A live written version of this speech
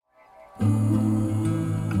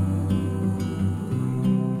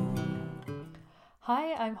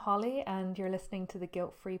Hi, I'm Holly, and you're listening to the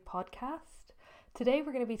Guilt Free podcast. Today,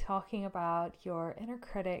 we're going to be talking about your inner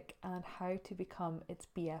critic and how to become its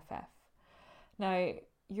BFF. Now,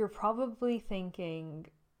 you're probably thinking,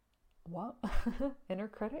 what? Inner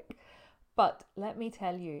critic? But let me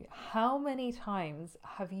tell you, how many times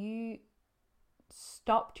have you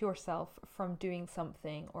stopped yourself from doing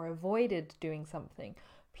something or avoided doing something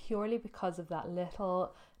purely because of that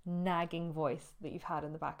little nagging voice that you've had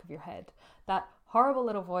in the back of your head? That horrible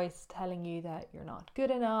little voice telling you that you're not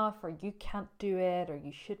good enough, or you can't do it, or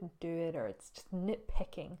you shouldn't do it, or it's just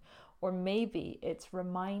nitpicking. Or maybe it's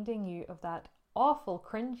reminding you of that awful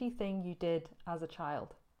cringy thing you did as a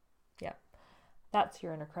child. Yeah, that's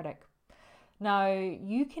your inner critic. Now,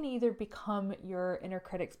 you can either become your inner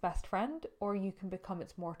critic's best friend or you can become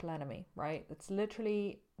its mortal enemy, right? It's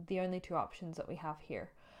literally the only two options that we have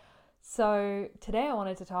here. So today I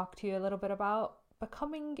wanted to talk to you a little bit about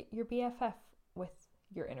becoming your BFF with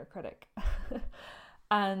your inner critic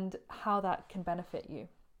and how that can benefit you.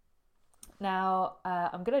 Now,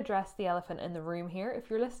 I'm going to address the elephant in the room here. If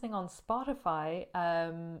you're listening on Spotify,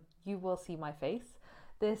 you will see my face.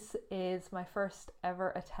 This is my first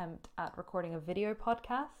ever attempt at recording a video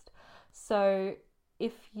podcast. So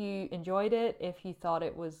if you enjoyed it, if you thought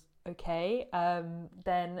it was okay,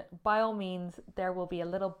 then by all means, there will be a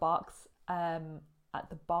little box at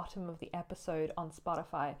the bottom of the episode on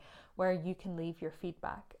Spotify where you can leave your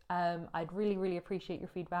feedback. I'd really appreciate your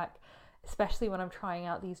feedback, especially when I'm trying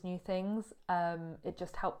out these new things. It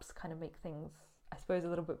just helps kind of make things, I suppose, a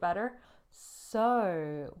little bit better.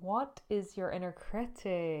 So, what is your inner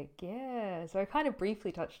critic? Yeah, so I kind of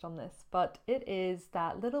briefly touched on this, but it is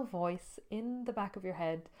that little voice in the back of your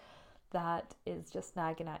head that is just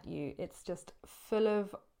nagging at you. It's just full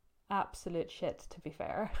of absolute shit, to be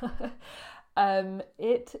fair.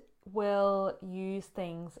 It will use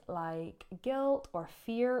things like guilt or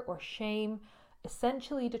fear or shame,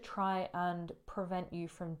 essentially to try and prevent you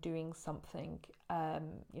from doing something,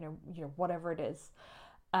 whatever it is.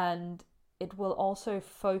 And it will also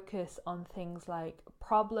focus on things like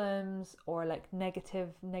problems or like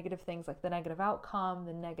negative things, like the negative outcome,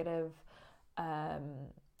 the negative,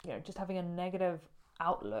 just having a negative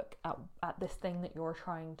outlook at this thing that you're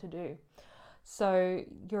trying to do. So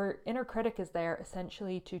your inner critic is there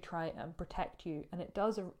essentially to try and protect you, and it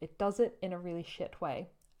does it in a really shit way.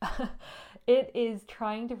 It is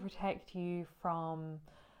trying to protect you from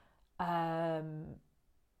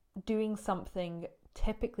doing something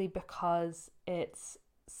typically because it's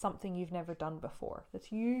something you've never done before.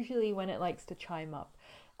 That's usually when it likes to chime up,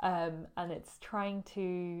 and it's trying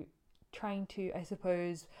to I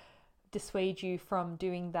suppose dissuade you from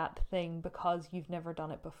doing that thing because you've never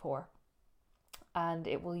done it before. And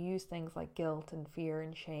it will use things like guilt and fear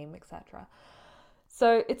and shame, etc.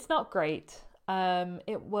 So it's not great.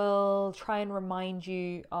 It will try and remind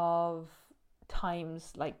you of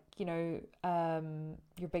times like, your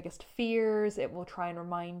biggest fears. It will try and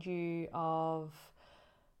remind you of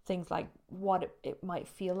things like what it might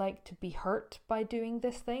feel like to be hurt by doing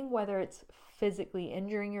this thing, whether it's physically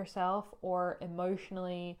injuring yourself or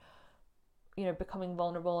emotionally, becoming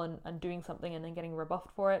vulnerable and doing something and then getting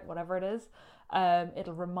rebuffed for it, whatever it is.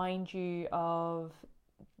 It'll remind you of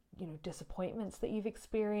disappointments that you've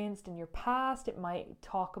experienced in your past. It might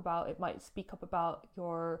speak up about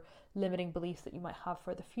your limiting beliefs that you might have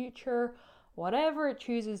for the future. Whatever it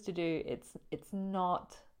chooses to do, it's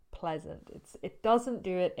not pleasant. It doesn't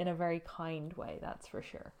do it in a very kind way, that's for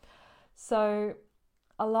sure. So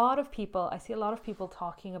I see a lot of people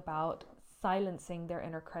talking about silencing their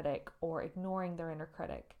inner critic or ignoring their inner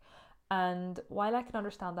critic. And while I can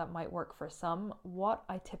understand that might work for some, what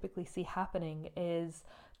I typically see happening is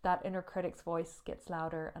that inner critic's voice gets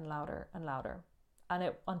louder and louder and louder,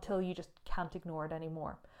 and until you just can't ignore it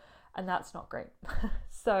anymore. And that's not great.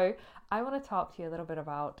 So I want to talk to you a little bit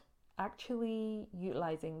about actually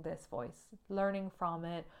utilizing this voice, learning from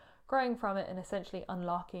it, growing from it, and essentially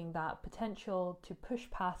unlocking that potential to push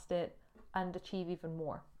past it and achieve even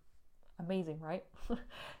more. Amazing, right?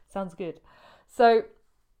 Sounds good. So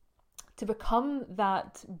to become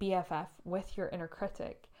that BFF with your inner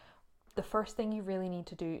critic, the first thing you really need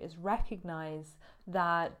to do is recognize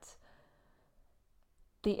that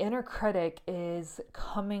the inner critic is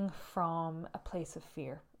coming from a place of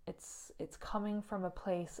fear. It's coming from a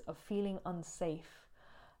place of feeling unsafe.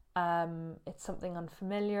 It's something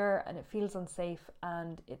unfamiliar and it feels unsafe,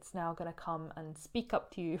 and it's now going to come and speak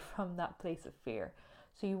up to you from that place of fear.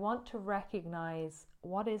 So you want to recognize,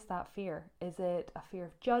 what is that fear? Is it a fear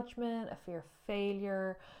of judgment, a fear of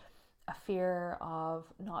failure, a fear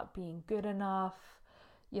of not being good enough?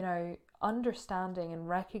 understanding and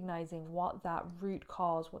recognizing what that root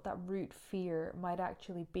cause, what that root fear might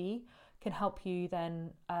actually be, can help you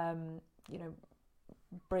then,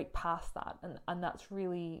 break past that. And that's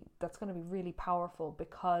going to be really powerful,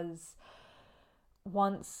 because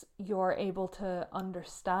once you're able to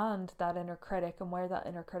understand that inner critic and where that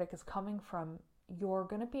inner critic is coming from, you're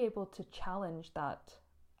going to be able to challenge that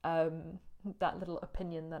that little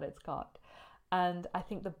opinion that it's got. And I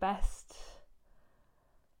think the best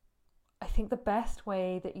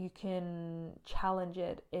way that you can challenge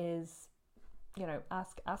it is,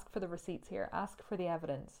 ask for the receipts here, ask for the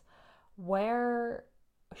evidence.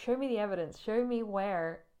 Show me the evidence, show me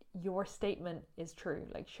where your statement is true.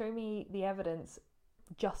 Like, show me the evidence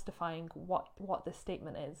justifying what this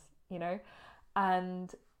statement is,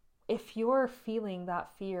 and if you're feeling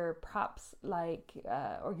that fear, perhaps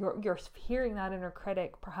or you're hearing that inner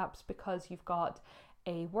critic, perhaps because you've got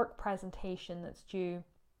a work presentation that's due,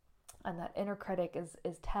 and that inner critic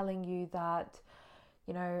is telling you that,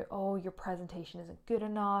 oh, your presentation isn't good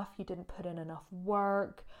enough, you didn't put in enough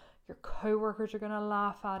work, your coworkers are going to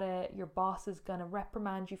laugh at it, your boss is going to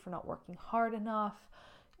reprimand you for not working hard enough,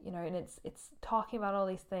 and it's talking about all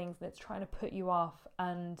these things, and it's trying to put you off.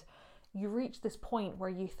 And you reach this point where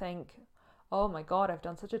you think, oh my God, I've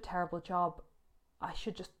done such a terrible job, I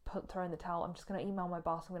should just throw in the towel. I'm just going to email my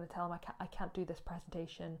boss, I'm going to tell him I can't do this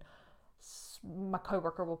presentation, my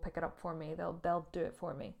coworker will pick it up for me, they'll do it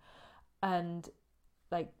for me. And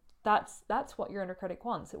that's what your inner critic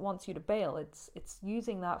wants. It wants you to bail. It's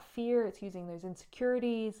using that fear, it's using those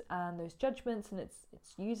insecurities and those judgments, and it's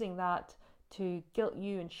using that to guilt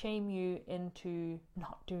you and shame you into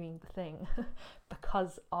not doing the thing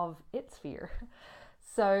because of its fear.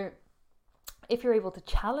 So if you're able to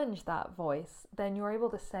challenge that voice, then you're able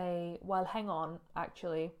to say, well, hang on,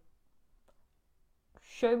 actually,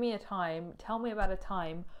 show me a time, tell me about a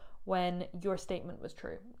time when your statement was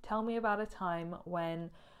true. Tell me about a time when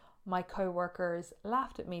my co-workers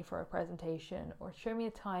laughed at me for a presentation, or show me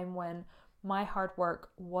a time when my hard work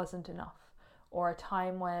wasn't enough, or a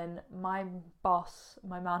time when my boss,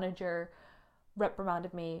 my manager,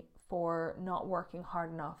 reprimanded me for not working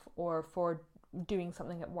hard enough or for doing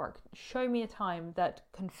something at work. Show me a time that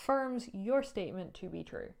confirms your statement to be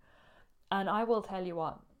true. And I will tell you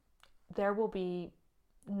what, there will be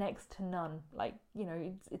next to none.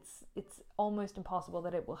 It's almost impossible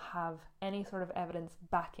that it will have any sort of evidence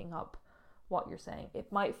backing up what you're saying. It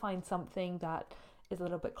might find something that is a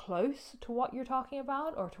little bit close to what you're talking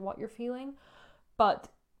about or to what you're feeling, but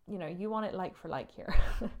you want it like for like here.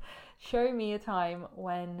 Show me a time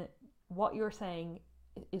when what you're saying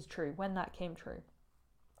is true, when that came true.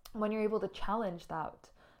 When you're able to challenge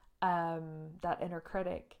that inner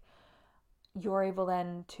critic, you're able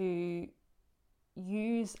then to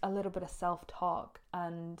use a little bit of self-talk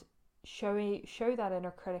and show that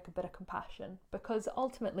inner critic a bit of compassion, because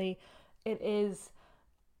ultimately it is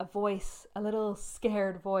a voice, a little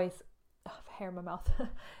scared voice. Oh, I have hair in my mouth.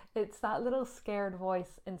 It's that little scared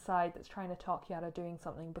voice inside that's trying to talk you out of doing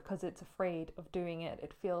something because it's afraid of doing it.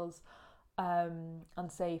 It feels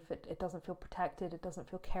unsafe. It doesn't feel protected. It doesn't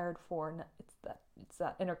feel cared for, and it's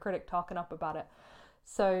that inner critic talking up about it.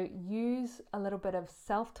 So use a little bit of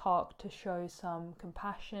self-talk to show some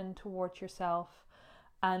compassion towards yourself,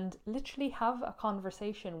 and literally have a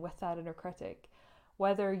conversation with that inner critic.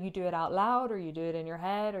 Whether you do it out loud or you do it in your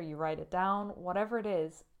head or you write it down, whatever it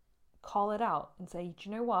is, call it out and say, do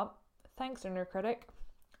you know what? Thanks, inner critic.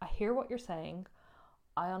 I hear what you're saying.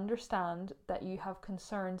 I understand that you have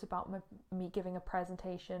concerns about me giving a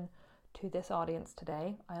presentation to this audience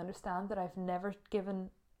today. I understand that I've never given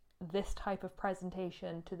this type of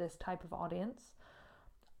presentation to this type of audience.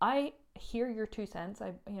 I hear your 2 cents.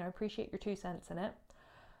 I appreciate your 2 cents in it.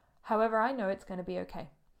 However, I know it's going to be okay.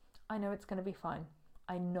 I know it's going to be fine.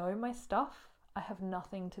 I know my stuff. I have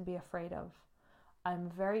nothing to be afraid of.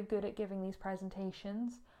 I'm very good at giving these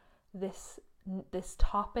presentations. This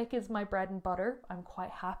topic is my bread and butter. I'm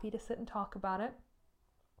quite happy to sit and talk about it.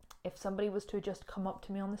 If somebody was to just come up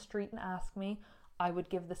to me on the street and ask me, I would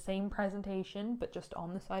give the same presentation, but just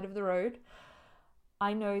on the side of the road.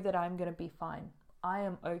 I know that I'm going to be fine. I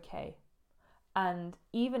am okay. And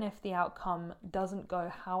even if the outcome doesn't go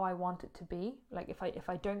how I want it to be, like if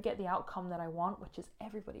I don't get the outcome that I want, which is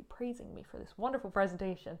everybody praising me for this wonderful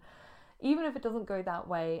presentation, even if it doesn't go that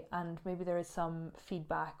way and maybe there is some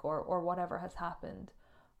feedback or whatever has happened,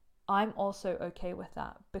 I'm also okay with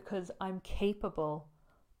that, because I'm capable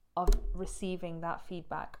of receiving that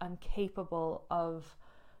feedback. I'm capable of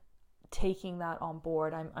taking that on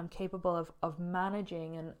board. I'm capable of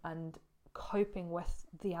managing and coping with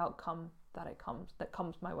the outcome that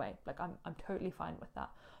comes my way. Like I'm totally fine with that.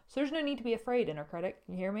 So there's no need to be afraid, inner critic.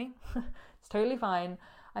 Can you hear me? It's totally fine.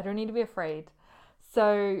 I don't need to be afraid.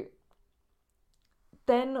 So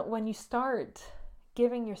then when you start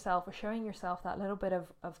giving yourself or showing yourself that little bit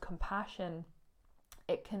of compassion,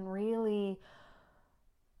 it can really,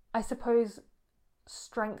 I suppose,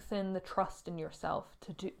 strengthen the trust in yourself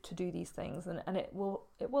to do these things, and it will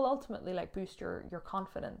ultimately like boost your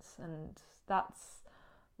confidence, and that's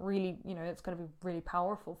really, it's going to be really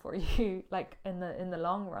powerful for you like in the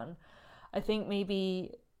long run. I think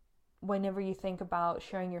maybe whenever you think about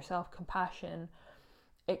showing yourself compassion,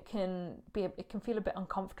 it can feel a bit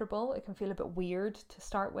uncomfortable. It can feel a bit weird to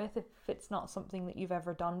start with if it's not something that you've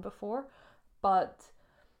ever done before, but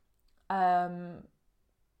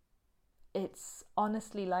it's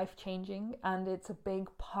honestly life-changing, and it's a big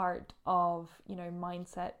part of,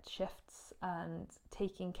 mindset shifts and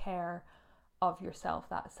taking care of yourself,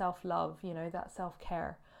 that self-love, that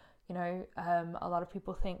self-care. A lot of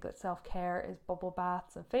people think that self-care is bubble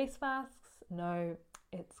baths and face masks. No,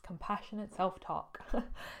 it's compassionate self-talk.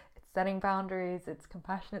 It's setting boundaries, it's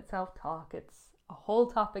compassionate self-talk. It's a whole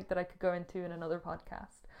topic that I could go into in another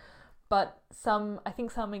podcast. But some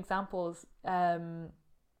examples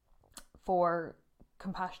for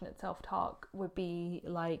compassionate self-talk would be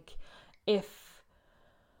like if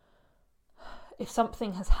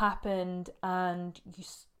something has happened and you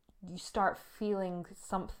start feeling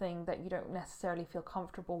something that you don't necessarily feel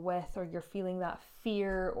comfortable with, or you're feeling that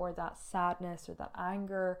fear or that sadness or that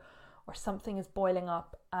anger, or something is boiling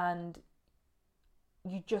up and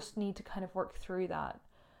you just need to kind of work through that,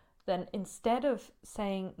 then instead of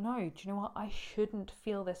saying, no, do you know what, I shouldn't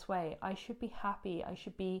feel this way, I should be happy, I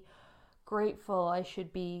should be grateful, I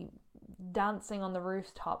should be dancing on the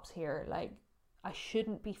rooftops here, like I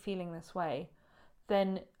shouldn't be feeling this way,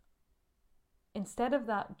 then instead of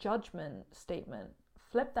that judgment statement,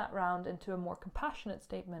 flip that round into a more compassionate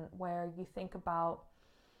statement where you think about,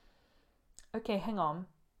 okay, hang on,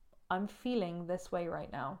 I'm feeling this way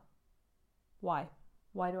right now. Why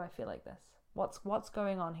do I feel like this? What's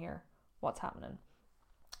going on here? What's happening?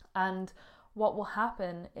 And what will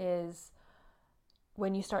happen is,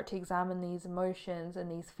 when you start to examine these emotions and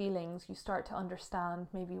these feelings, you start to understand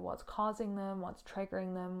maybe what's causing them, what's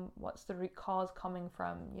triggering them, what's the root cause coming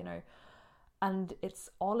from, and it's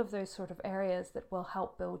all of those sort of areas that will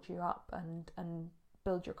help build you up and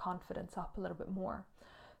build your confidence up a little bit more.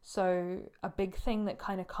 So a big thing that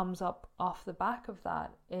kind of comes up off the back of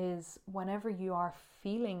that is whenever you are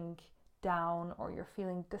feeling down, or you're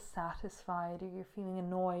feeling dissatisfied, or you're feeling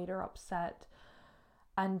annoyed or upset,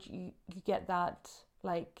 and you get that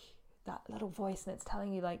little voice, and it's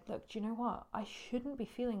telling you like, look, do you know what? I shouldn't be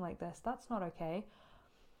feeling like this. That's not okay.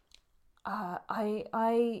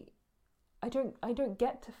 I don't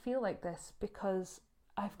get to feel like this because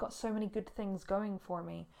I've got so many good things going for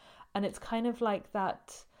me. And it's kind of like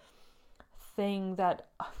that thing that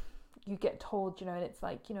you get told, and it's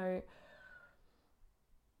like,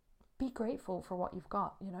 be grateful for what you've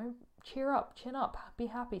got, cheer up, chin up, be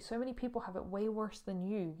happy. So many people have it way worse than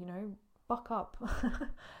you, buck up.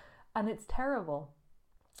 And it's terrible.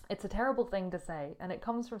 It's a terrible thing to say, and it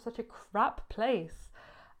comes from such a crap place.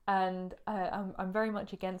 And I'm very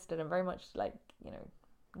much against it. I'm very much like,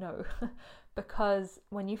 no. Because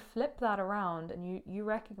when you flip that around and you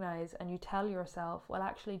recognize and you tell yourself, well,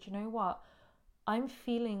 actually, do you know what? I'm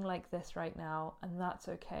feeling like this right now, and that's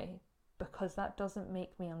okay, because that doesn't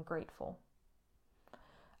make me ungrateful.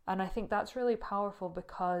 And I think that's really powerful,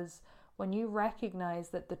 because when you recognize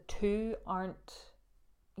that the two aren't,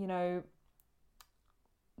 the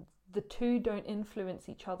two don't influence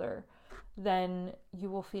each other, then you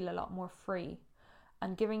will feel a lot more free.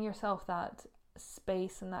 And giving yourself that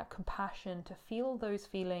space and that compassion to feel those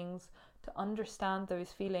feelings, to understand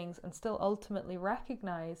those feelings, and still ultimately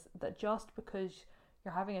recognize that just because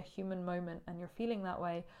you're having a human moment and you're feeling that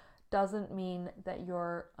way doesn't mean that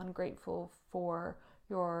you're ungrateful for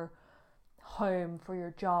your home, for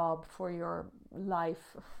your job, for your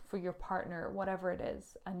life, for your partner, whatever it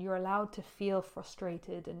is. And you're allowed to feel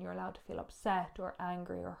frustrated, and you're allowed to feel upset or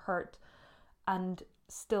angry or hurt, and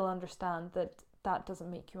still understand that that doesn't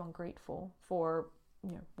make you ungrateful for,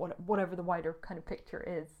 whatever the wider kind of picture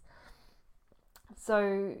is.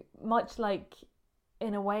 So much like,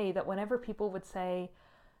 in a way, that whenever people would say,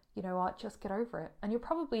 you know what, just get over it, and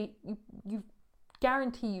you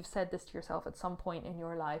guarantee you've said this to yourself at some point in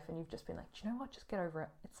your life, and you've just been like, you know what, just get over it,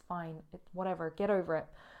 it's fine, whatever, get over it.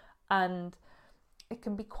 And it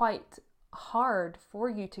can be quite hard for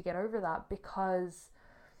you to get over that, because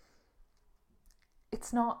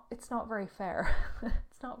it's not very fair.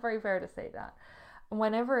 It's not very fair to say that.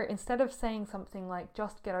 whenever, instead of saying something like,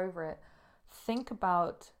 just get over it, think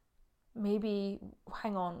about, maybe,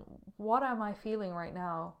 hang on, what am I feeling right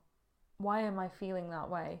now? Why am I feeling that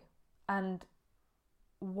way? And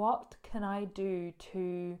what can I do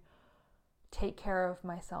to take care of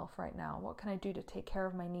myself right now? What can I do to take care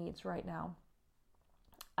of my needs right now?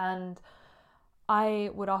 And I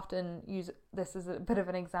would often use this as a bit of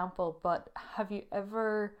an example, but has it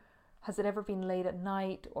ever been late at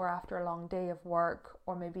night or after a long day of work,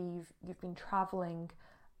 or maybe you've been traveling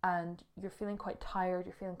and you're feeling quite tired,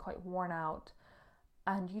 you're feeling quite worn out,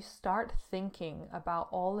 and you start thinking about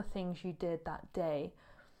all the things you did that day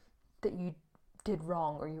that you did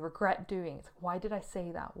wrong or you regret doing. It's like, why did I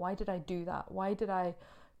say that? Why did I do that? Why did I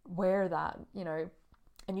wear that?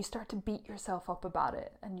 And you start to beat yourself up about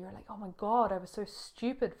it, and you're like, oh my God, I was so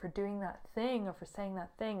stupid for doing that thing or for saying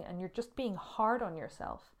that thing, and you're just being hard on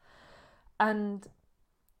yourself. And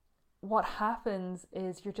what happens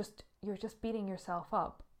is you're just beating yourself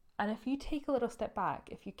up. And if you take a little step back,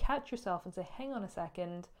 if you catch yourself and say, hang on a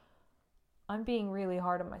second, I'm being really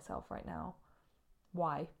hard on myself right now.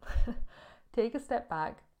 Why? Take a step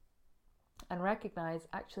back and recognize,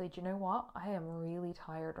 actually, do you know what? I am really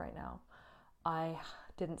tired right now. I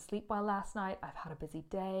didn't sleep well last night. I've had a busy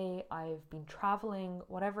day. I've been traveling,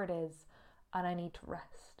 whatever it is, and I need to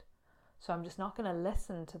rest. So I'm just not going to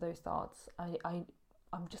listen to those thoughts.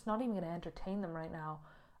 I'm just not even going to entertain them right now.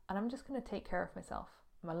 And I'm just going to take care of myself.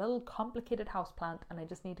 I'm a little complicated houseplant, and I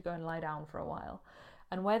just need to go and lie down for a while.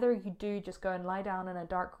 And whether you do just go and lie down in a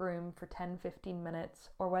dark room for 10-15 minutes,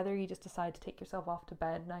 or whether you just decide to take yourself off to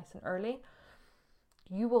bed nice and early,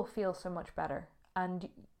 you will feel so much better, and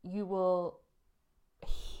you will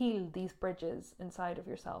heal these bridges inside of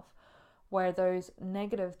yourself where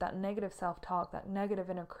that negative self-talk, that negative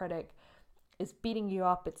inner critic is beating you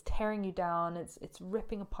up, it's tearing you down, it's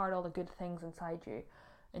ripping apart all the good things inside you.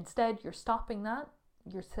 Instead, you're stopping that,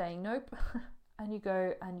 you're saying nope, and you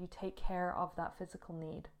go and you take care of that physical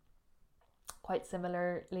need. Quite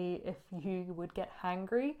similarly, if you would get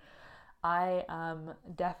hangry, I am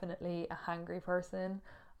definitely a hangry person.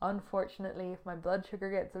 Unfortunately, if my blood sugar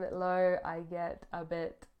gets a bit low, I get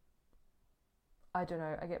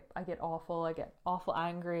awful, I get awful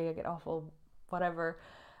angry, I get awful whatever.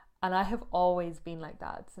 And I have always been like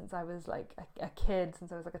that since I was like a kid,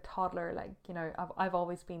 since I was like a toddler, I've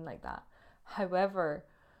always been like that. However,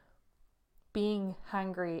 being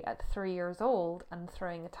hangry at 3 years old and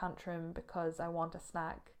throwing a tantrum because I want a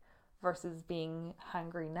snack versus being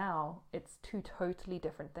hangry now, it's two totally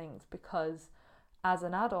different things, because as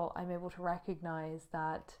an adult, I'm able to recognize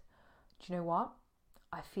that, do you know what?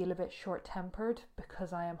 I feel a bit short-tempered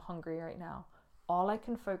because I am hungry right now. All I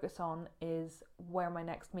can focus on is where my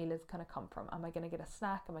next meal is going to come from. Am I going to get a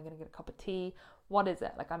snack? Am I going to get a cup of tea? What is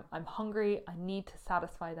it? Like, I'm hungry. I need to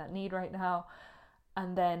satisfy that need right now.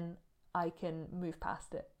 And then I can move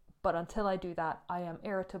past it. But until I do that, I am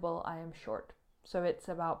irritable. I am short. So it's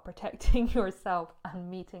about protecting yourself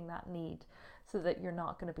and meeting that need so that you're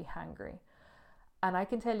not going to be hangry. And I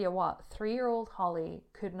can tell you what, 3-year-old Holly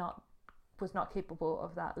was not capable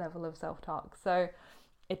of that level of self-talk. So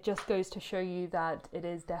it just goes to show you that it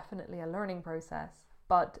is definitely a learning process,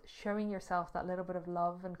 but showing yourself that little bit of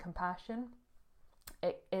love and compassion,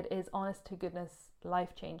 it is honest to goodness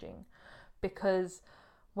life-changing, because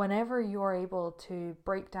whenever you're able to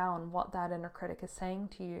break down what that inner critic is saying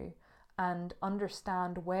to you and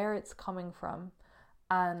understand where it's coming from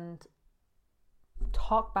and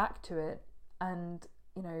talk back to it and,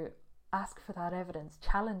 ask for that evidence,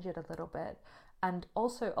 challenge it a little bit, and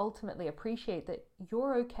also ultimately appreciate that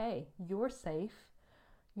you're okay, you're safe,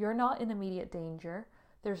 you're not in immediate danger,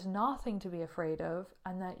 there's nothing to be afraid of,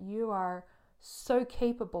 and that you are so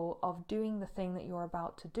capable of doing the thing that you're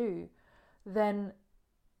about to do, then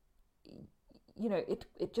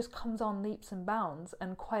it just comes on leaps and bounds.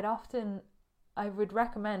 And quite often I would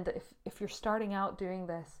recommend that if you're starting out doing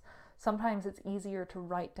this, sometimes it's easier to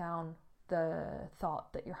write down the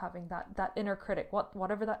thought that you're having, that inner critic,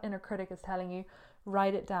 whatever that inner critic is telling you,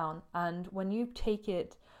 write it down. And when you take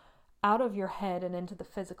it out of your head and into the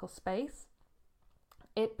physical space,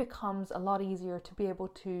 it becomes a lot easier to be able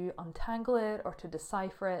to untangle it or to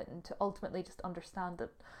decipher it and to ultimately just understand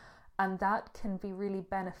it. And that can be really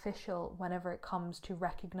beneficial whenever it comes to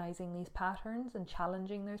recognizing these patterns and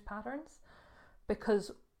challenging those patterns, because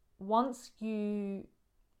once you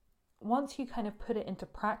kind of put it into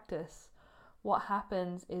practice, what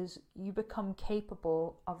happens is you become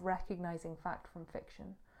capable of recognizing fact from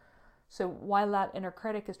fiction. So while that inner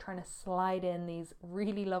critic is trying to slide in these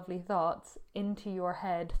really lovely thoughts into your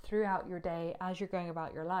head throughout your day as you're going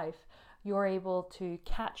about your life, you're able to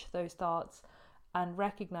catch those thoughts and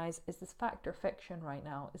recognize, is this fact or fiction right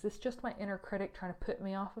now? Is this just my inner critic trying to put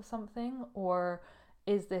me off of something, or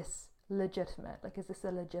is this legitimate? Like, is this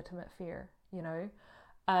a legitimate fear, you know?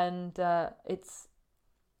 And it's,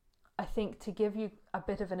 I think, to give you a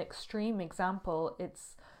bit of an extreme example,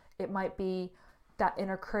 it might be that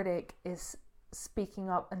inner critic is speaking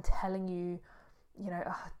up and telling you, you know,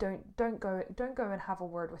 don't go and have a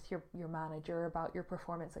word with your manager about your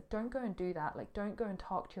performance. Like, don't go and do that. Like, don't go and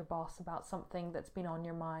talk to your boss about something that's been on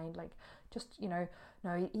your mind. Like, just, you know,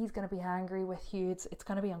 no, he's going to be angry with you. It's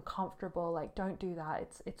going to be uncomfortable. Like, don't do that.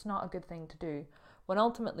 It's not a good thing to do. When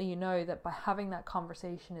ultimately you know that by having that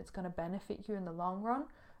conversation, it's going to benefit you in the long run.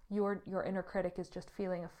 Your inner critic is just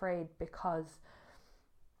feeling afraid because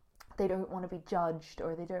they don't want to be judged,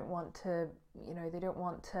 or they don't want to, you know, they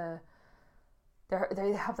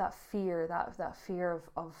have that fear, that fear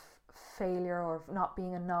of failure, or of not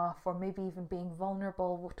being enough, or maybe even being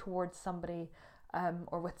vulnerable towards somebody,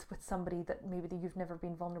 or with somebody that maybe that you've never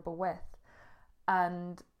been vulnerable with.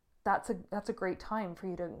 And that's a great time for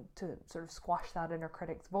you to sort of squash that inner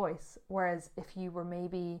critic's voice. Whereas if you were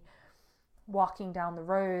maybe walking down the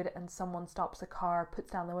road and someone stops a car,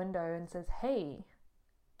 puts down the window and says, hey,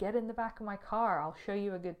 get in the back of my car, I'll show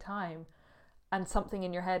you a good time, and something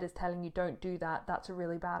in your head is telling you don't do that, that's a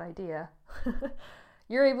really bad idea,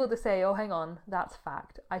 you're able to say, oh, hang on, that's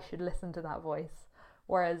fact, I should listen to that voice.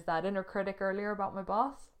 Whereas that inner critic earlier about my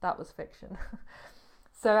boss, that was fiction.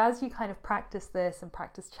 So as you kind of practice this and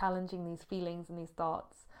practice challenging these feelings and these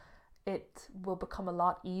thoughts, it will become a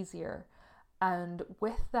lot easier. And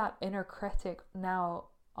with that inner critic now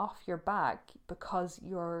off your back, because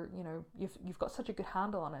you've got such a good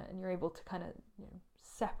handle on it, and you're able to kind of, you know,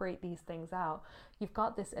 separate these things out. You've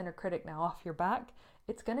got this inner critic now off your back.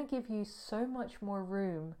 It's going to give you so much more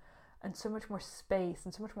room and so much more space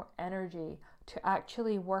and so much more energy to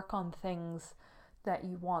actually work on things that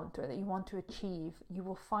you want, or that you want to achieve. You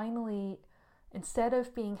will finally, instead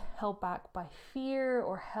of being held back by fear,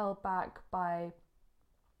 or held back by,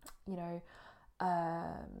 you know,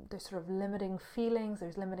 there's sort of limiting feelings,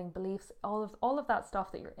 there's limiting beliefs, all of that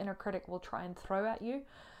stuff that your inner critic will try and throw at you.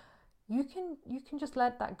 You can just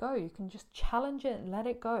let that go. You can just challenge it and let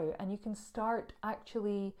it go, and you can start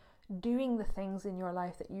actually doing the things in your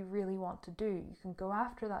life that you really want to do. You can go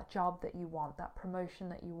after that job that you want, that promotion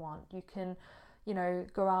that you want. You can, you know,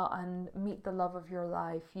 go out and meet the love of your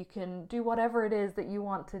life. You can do whatever it is that you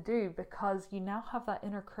want to do, because you now have that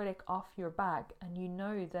inner critic off your back, and you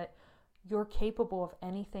know that you're capable of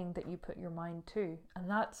anything that you put your mind to. And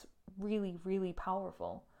that's really, really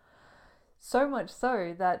powerful. So much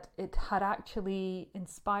so that it had actually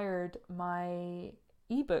inspired my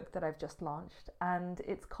ebook that I've just launched, and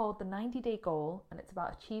it's called The 90-Day Goal, and it's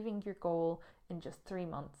about achieving your goal in just 3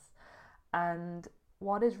 months. And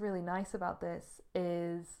what is really nice about this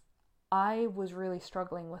is I was really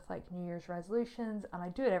struggling with like New Year's resolutions, and I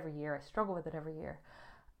do it every year. I struggle with it every year.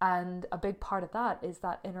 And a big part of that is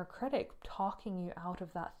that inner critic talking you out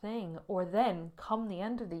of that thing, or then come the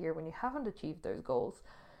end of the year when you haven't achieved those goals,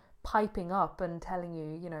 piping up and telling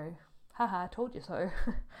you, you know, haha, I told you so,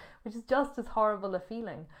 which is just as horrible a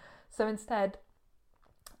feeling. So instead,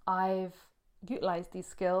 I've utilized these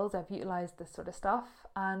skills, I've utilized this sort of stuff,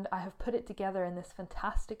 and I have put it together in this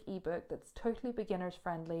fantastic ebook that's totally beginners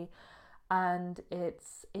friendly. And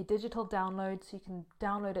it's a digital download, so you can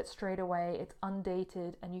download it straight away. It's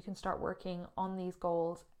undated, and you can start working on these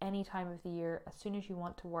goals any time of the year, as soon as you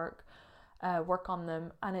want to work on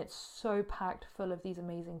them. And it's so packed full of these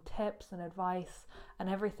amazing tips and advice and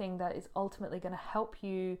everything that is ultimately going to help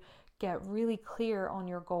you get really clear on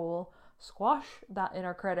your goal, squash that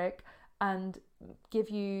inner critic, and give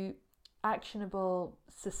you actionable,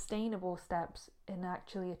 sustainable steps in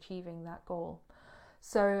actually achieving that goal.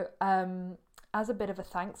 So as a bit of a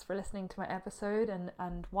thanks for listening to my episode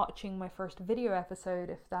and watching my first video episode,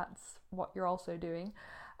 if that's what you're also doing,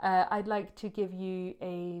 I'd like to give you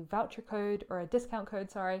a voucher code, or a discount code,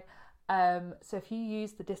 sorry. So if you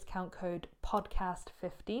use the discount code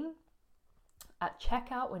podcast15 at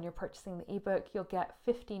checkout when you're purchasing the ebook, you'll get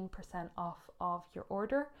 15% off of your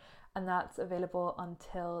order, and that's available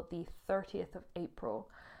until the 30th of April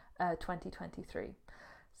 2023.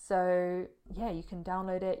 So yeah, you can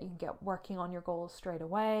download it, you can get working on your goals straight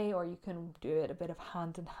away, or you can do it a bit of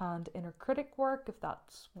hand-in-hand inner critic work if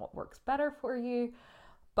that's what works better for you.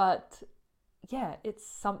 But yeah, it's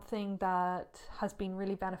something that has been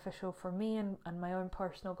really beneficial for me and my own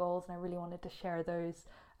personal goals, and I really wanted to share those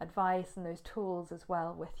advice and those tools as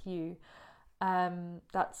well with you.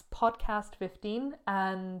 That's podcast 15,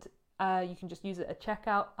 and you can just use it at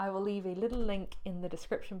checkout. I will leave a little link in the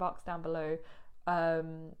description box down below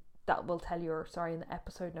that will tell you, or sorry, in the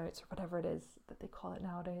episode notes or whatever it is that they call it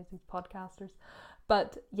nowadays, these podcasters.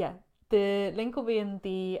 But yeah, the link will be in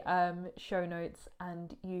the show notes,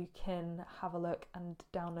 and you can have a look and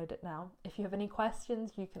download it now. If you have any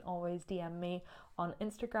questions, you can always DM me on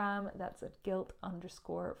Instagram. That's at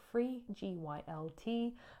guilt_free,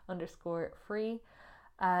 GYLT_free.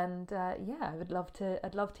 And I'd love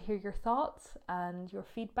to hear your thoughts and your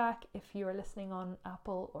feedback. If you are listening on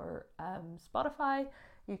Apple or Spotify,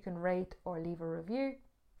 you can rate or leave a review.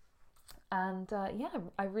 And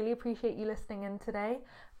I really appreciate you listening in today,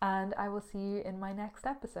 and I will see you in my next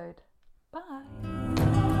episode. Bye.